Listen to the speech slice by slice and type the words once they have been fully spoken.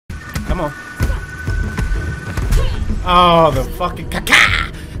Come on. Oh, the fucking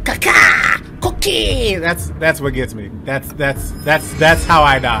cookie. That's what gets me. That's how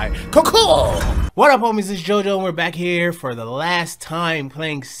I die. Cool. What up, homies? It's JoJo, and we're back here for the last time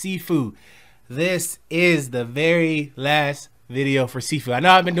playing Sifu. This is the very last video for Sifu. I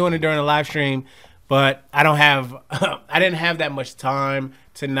know I've been doing it during the live stream, but I don't have I didn't have that much time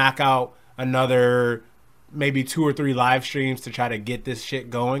to knock out another maybe 2 or 3 live streams to try to get this shit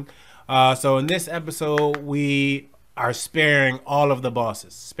going. So in this episode, we are sparing all of the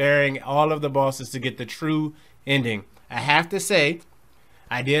bosses to get the true ending. I have to say,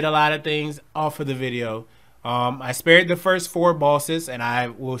 I did a lot of things off of the video. I spared the first 4 bosses, and I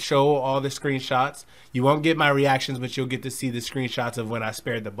will show all the screenshots. You won't get my reactions, but you'll get to see the screenshots of when I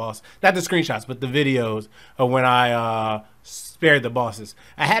spared the boss. Not the screenshots, but the videos of when I spared the bosses.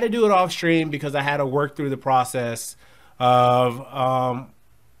 I had to do it off stream because I had to work through the process of,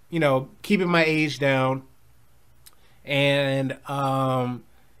 you know, keeping my age down and,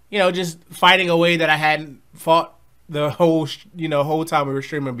 you know, just fighting a way that I hadn't fought the whole, whole time we were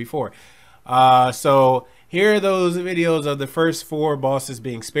streaming before. So here are those videos of the first 4 bosses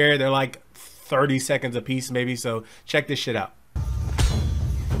being spared. They're like 30 seconds a piece maybe, so check this shit out.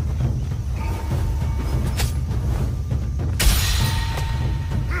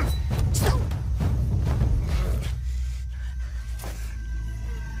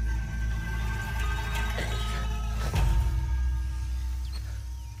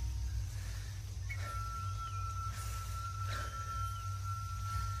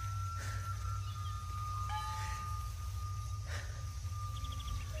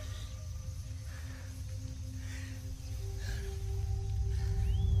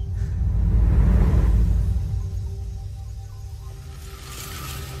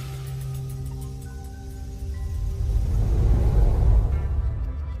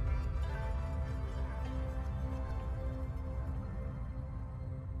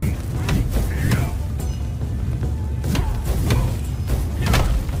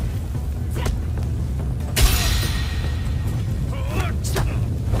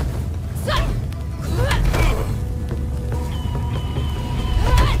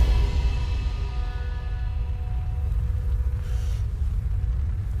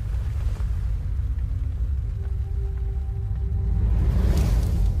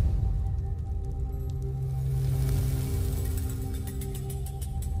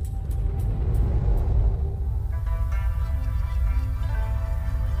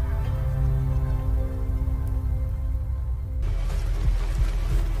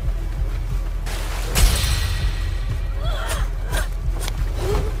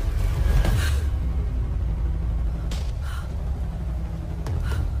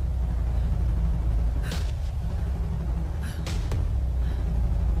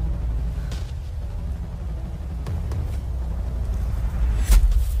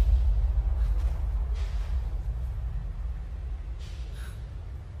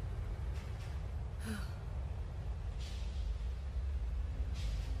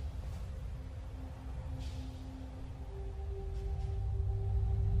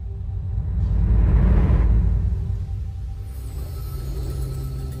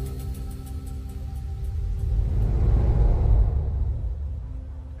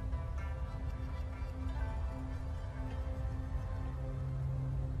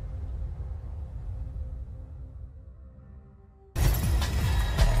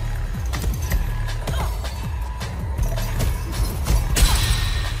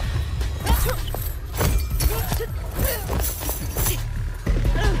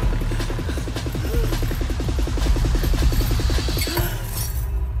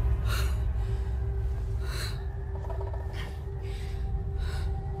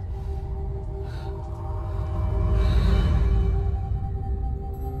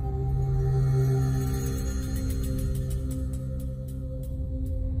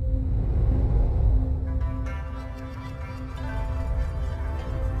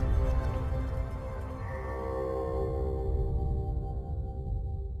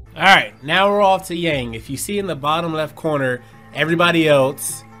 Alright, now we're off to Yang. If you see in the bottom left corner, everybody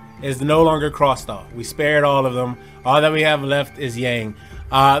else is no longer crossed off. We spared all of them. All that we have left is Yang.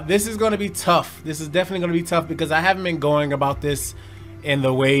 This is going to be tough. This is definitely going to be tough because I haven't been going about this in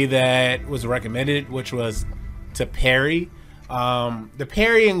the way that was recommended, which was to parry. The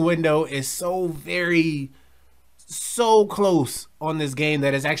parrying window is so close on this game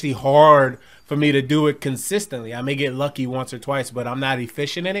that it's actually hard for me to do it consistently. I may get lucky once or twice, but I'm not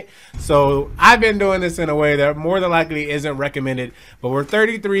efficient in it. So I've been doing this in a way that more than likely isn't recommended. But we're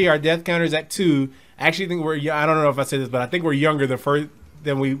 33, our death counter is at 2. I actually think we're, I don't know if I said this, but I think we're younger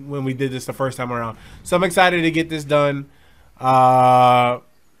than when we did this the first time around. So I'm excited to get this done.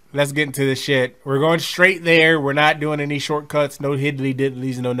 Let's get into this shit. We're going straight there. We're not doing any shortcuts. No hiddly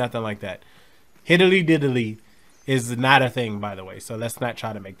diddlies. No nothing like that. Hiddly diddly is not a thing, by the way. So let's not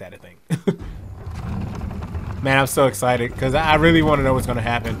try to make that a thing. Man, I'm so excited because I really want to know what's going to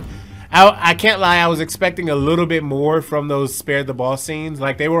happen. I can't lie. I was expecting a little bit more from those Spare the Boss scenes.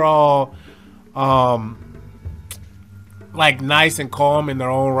 Like, they were all like nice and calm in their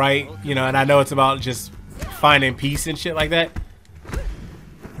own right, you know, and I know it's about just finding peace and shit like that.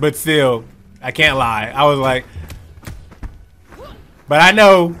 But still, I can't lie. I was like, but I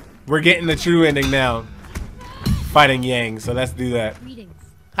know we're getting the true ending now. Fighting Yang, so let's do that. Greetings.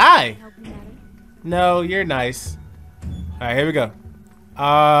 Hi. Help you, madam? No, you're nice. Alright, here we go.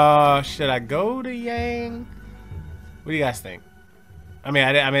 Should I go to Yang? What do you guys think? I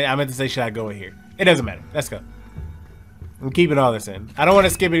meant to say, should I go in here? It doesn't matter. Let's go. I'm keeping all this in. I don't want to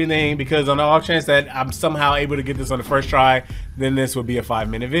skip anything because on the off chance that I'm somehow able to get this on the first try, then this would be a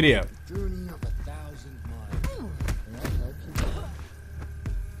 5-minute video. Journey of 1,000 miles.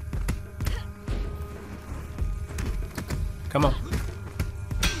 Come on.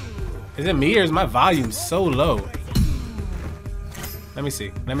 Is it me or is my volume so low? Let me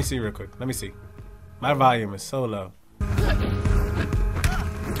see. Let me see real quick. Let me see. My volume is so low.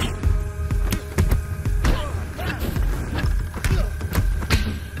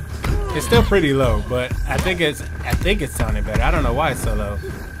 It's still pretty low, but I think it's sounding better. I don't know why it's so low.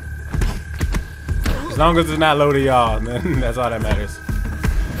 As long as it's not low to y'all, then that's all that matters.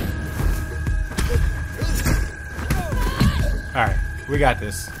 Alright, we got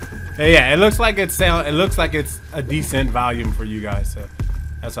this. Hey, yeah, it looks like it's a decent volume for you guys, so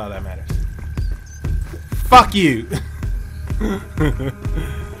that's all that matters. Fuck you!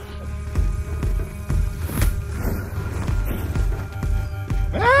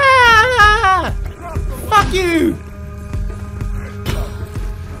 Ah! Fuck you!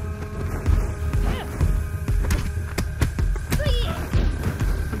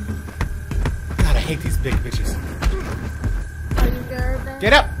 God, I hate these big bitches. Are you nervous?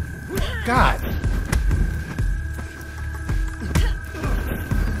 Get up! God.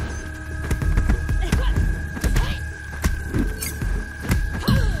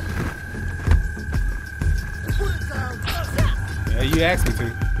 Yeah, you asked me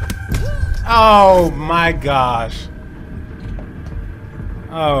to. Oh my gosh.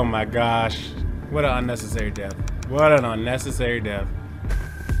 Oh my gosh. What an unnecessary death. What an unnecessary death.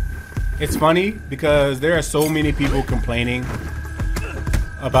 It's funny because there are so many people complaining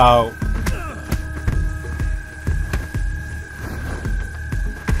about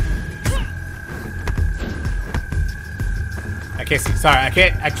I can't see. Sorry, I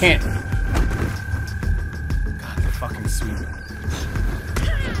can't. God, the fucking sweet.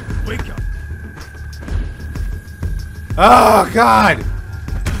 Wake up. Oh God.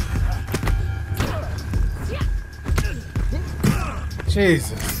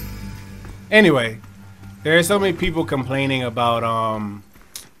 Jesus. Anyway, there are so many people complaining about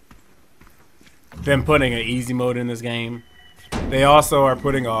them putting an easy mode in this game. They also are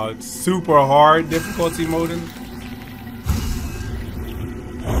putting a super hard difficulty mode in.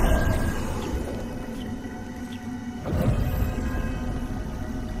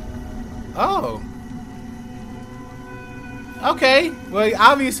 Oh. Okay. Well,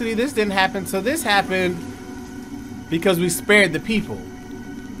 obviously this didn't happen. So this happened because we spared the people.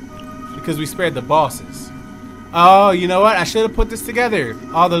 Because we spared the bosses. Oh, you know what? I should have put this together.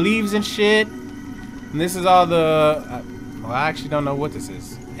 All the leaves and shit. And this is all the... well, I actually don't know what this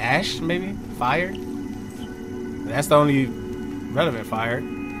is. Ash, maybe? Fire? That's the only relevant fire.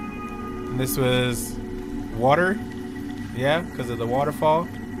 And this was water. Yeah, because of the waterfall.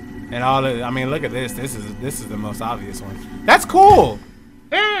 And all the... I mean, look at this. This is the most obvious one. That's cool!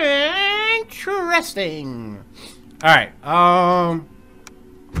 Interesting. Alright, I'm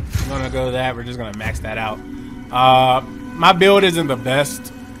gonna go to that. We're just gonna max that out. My build isn't the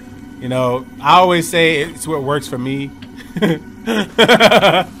best. You know, I always say it's what works for me.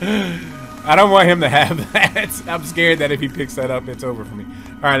 I don't want him to have that. I'm scared that if he picks that up, it's over for me.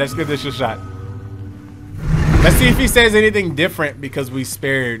 Alright, let's give this a shot. Let's see if he says anything different because we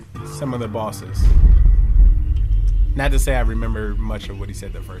spared some of the bosses. Not to say I remember much of what he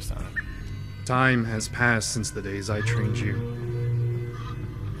said the first time. Time has passed since the days I trained you.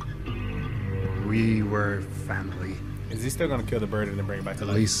 We were family. Is he still gonna kill the bird and then bring it back to At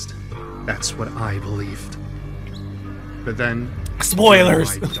life? least, that's what I believed. But then,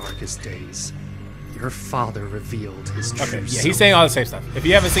 Spoilers! in my darkest days, your father revealed his true Okay, yeah, self. he's saying all the same stuff. If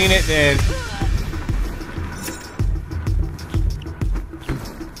you haven't seen it, then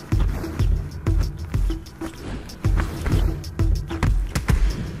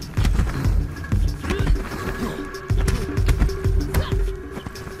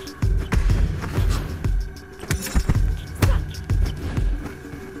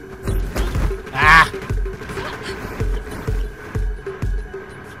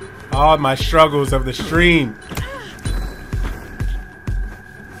all my struggles of the stream.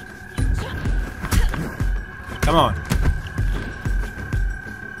 Come on.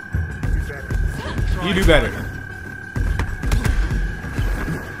 You do better.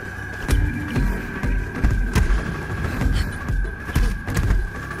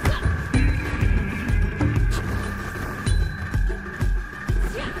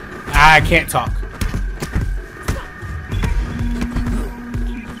 I can't talk.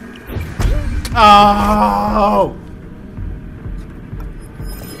 Oh!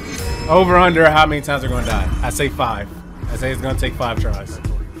 Over under how many times they're going to die? I say 5. I say it's going to take 5 tries.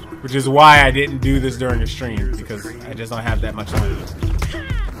 Which is why I didn't do this during the stream, because I just don't have that much time.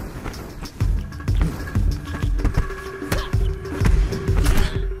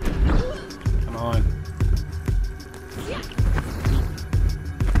 Come on.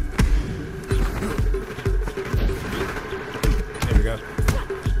 There we go.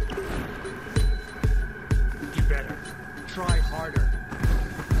 You better try harder.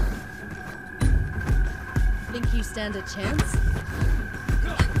 Think you stand a chance?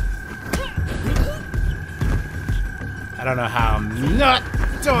 I don't know how I'm not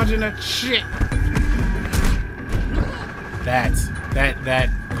dodging that shit. That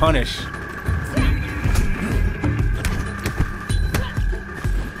punish.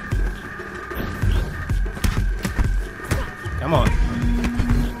 Come on.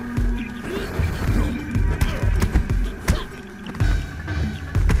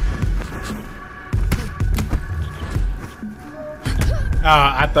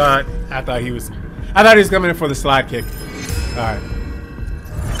 I thought he was coming in for the slide kick. All right.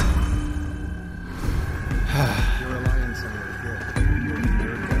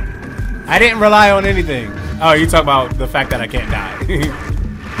 I didn't rely on anything. Oh, you talk about the fact that I can't die.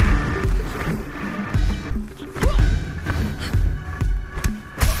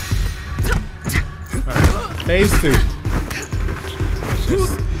 Right. Phase 2. Let's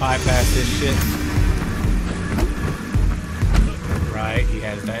just bypass this shit. Right, he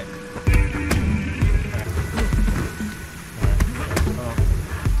has that.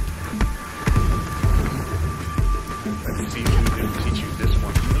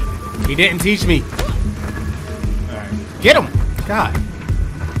 He didn't teach me. Alright. Get him! God.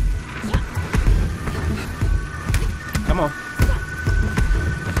 Come on.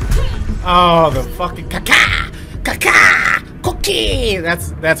 Oh, the fucking caca! Caca! Cookie!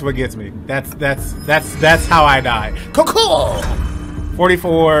 That's what gets me. That's how I die. Cuckoo!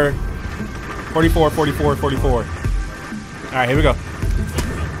 44. 44, 44, 44. Alright, here we go.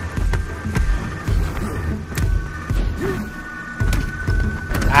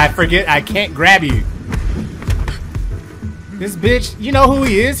 I forget, I can't grab you. This bitch, you know who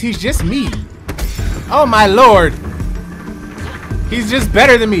he is? He's just me. Oh my lord. He's just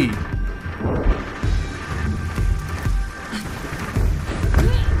better than me.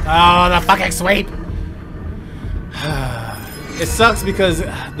 Oh, the fucking sweep. It sucks because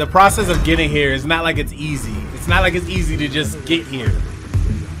the process of getting here is not like it's easy. It's not like it's easy to just get here.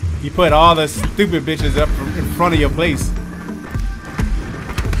 You put all the stupid bitches up in front of your place.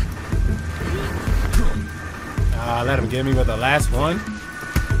 Let him get me with the last one.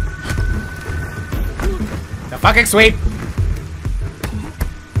 The fucking sweep.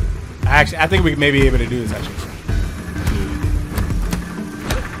 Actually, I think we may be able to do this actually.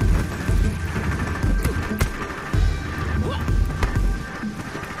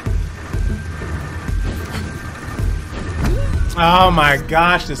 Oh my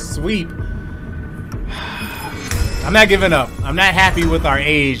gosh, the sweep. I'm not giving up. I'm not happy with our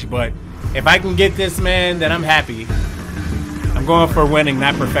age, but if I can get this, man, then I'm happy. I'm going for winning,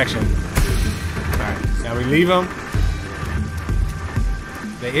 not perfection. Alright, now we leave him.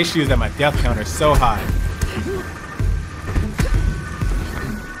 The issue is that my death counter is so high.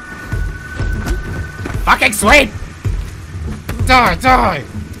 Fucking sweep! Die, die!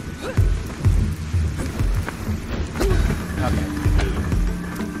 Okay.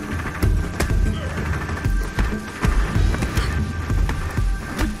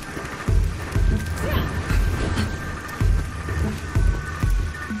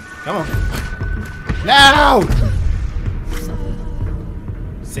 Come on. No!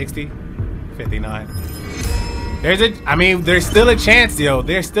 60, 59. There's still a chance, yo.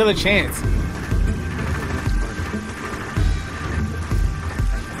 There's still a chance.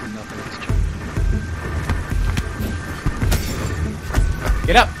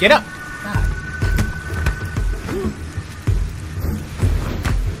 Get up, get up. God.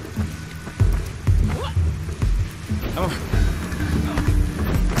 Come on.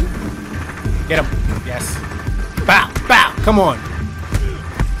 Get him. Yes. Bow, bow. Come on.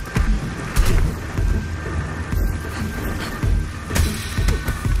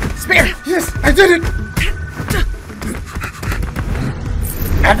 Yes, I did it!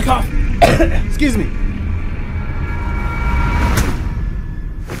 I have to cough. Excuse me.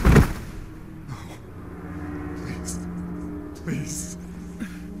 Please.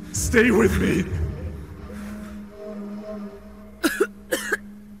 Stay with me.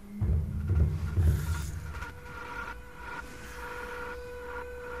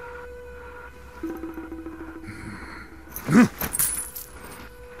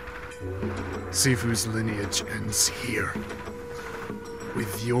 Sifu's lineage ends here.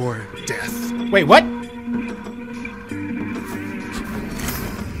 With your death. Wait, what?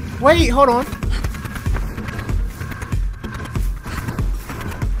 Wait, hold on.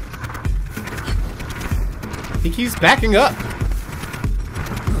 He keeps backing up.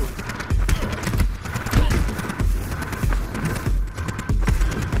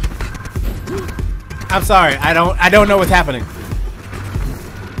 I'm sorry. I don't know what's happening.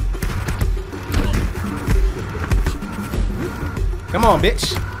 Come on,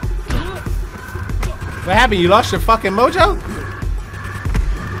 bitch. What happened? You lost your fucking mojo?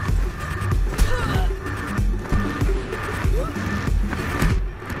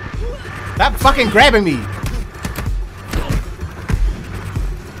 Stop fucking grabbing me.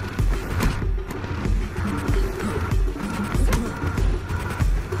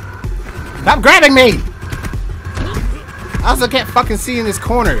 Stop grabbing me. I also can't fucking see in this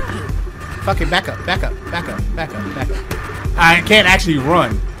corner. Fucking back up, back up, back up, back up, back up. I can't actually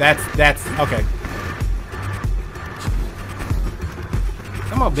run. That's okay.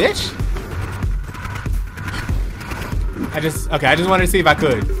 Come on, bitch. I just wanted to see if I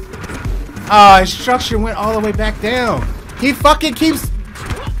could. Oh, his structure went all the way back down. He fucking keeps.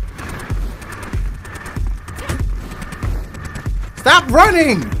 Stop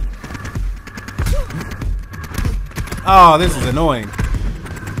running. Oh, this is annoying.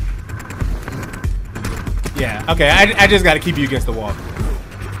 Yeah, okay, I just gotta keep you against the wall.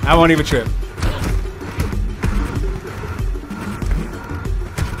 I won't even trip.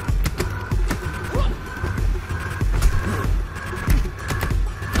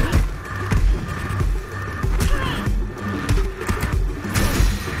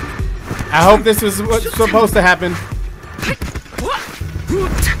 I hope this is what's supposed to happen.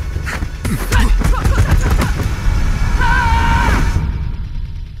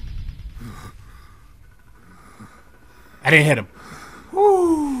 I didn't hit him.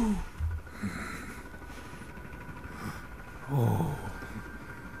 Woo. Oh.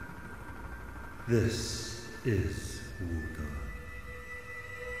 This is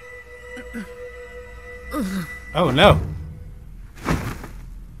Wuda. Oh no.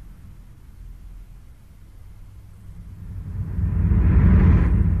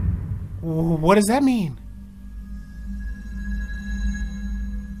 What does that mean?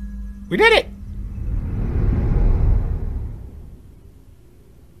 We did it.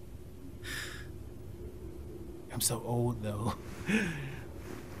 I'm so old though.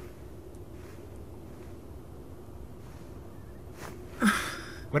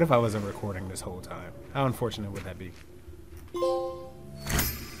 What if I wasn't recording this whole time? How unfortunate would that be?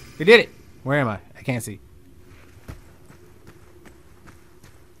 We did it! Where am I? I can't see.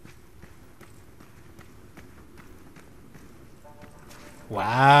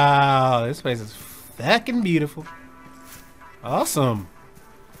 Wow, this place is fucking beautiful. Awesome.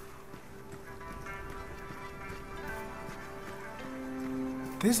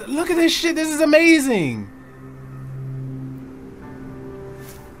 Look at this shit. This is amazing.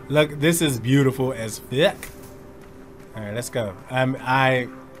 Look, this is beautiful as fuck. All right, let's go.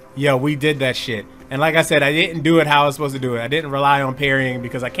 Yo, we did that shit. And like I said, I didn't do it how I was supposed to do it. I didn't rely on parrying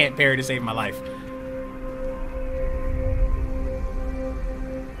because I can't parry to save my life.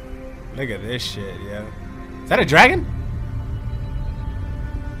 Look at this shit, yo. Is that a dragon?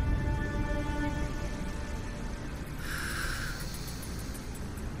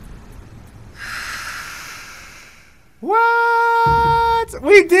 What?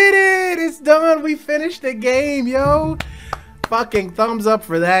 We did it! It's done. We finished the game, yo. Fucking thumbs up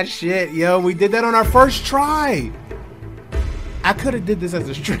for that shit, yo. We did that on our first try. I could have did this as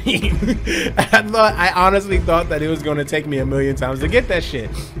a stream. I honestly thought that it was going to take me a million times to get that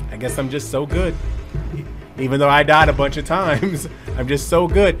shit. I guess I'm just so good. Even though I died a bunch of times, I'm just so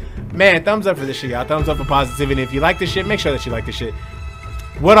good. Man, thumbs up for this shit, y'all. Thumbs up for positivity. If you like this shit, make sure that you like this shit.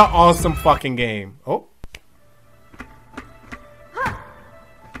 What an awesome fucking game. Oh.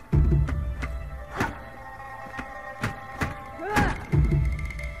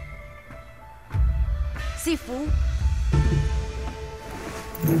 Sifu.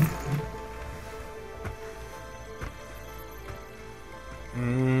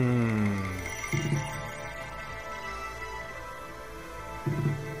 Mmm.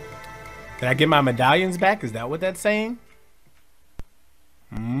 Did I get my medallions back? Is that what that's saying?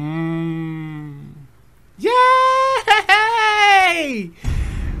 Yay!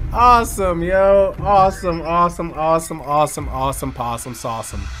 Awesome, yo. Awesome, awesome, awesome, awesome, awesome, awesome,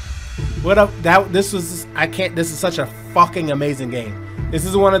 awesome. What up? This is such a fucking amazing game. This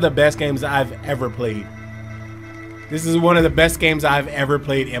is one of the best games I've ever played. This is one of the best games I've ever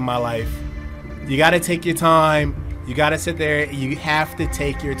played in my life. You gotta take your time. You gotta sit there. You have to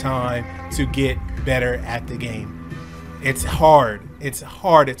take your time to get better at the game. It's hard. It's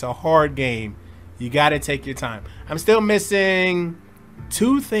hard. It's a hard game. You gotta take your time. I'm still missing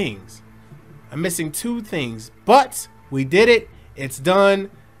 2 things. I'm missing 2 things, but we did it. It's done.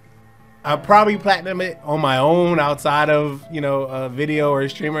 I'll probably platinum it on my own outside of, you know, a video or a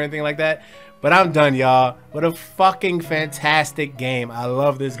stream or anything like that. But I'm done, y'all. What a fucking fantastic game. I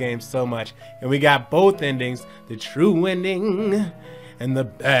love this game so much. And we got both endings. The true ending and the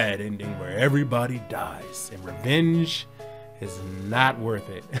bad ending where everybody dies. And revenge is not worth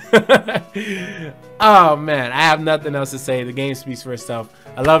it. Oh, man. I have nothing else to say. The game speaks for itself.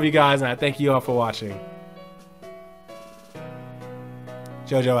 I love you guys, and I thank you all for watching.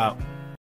 JoJo out.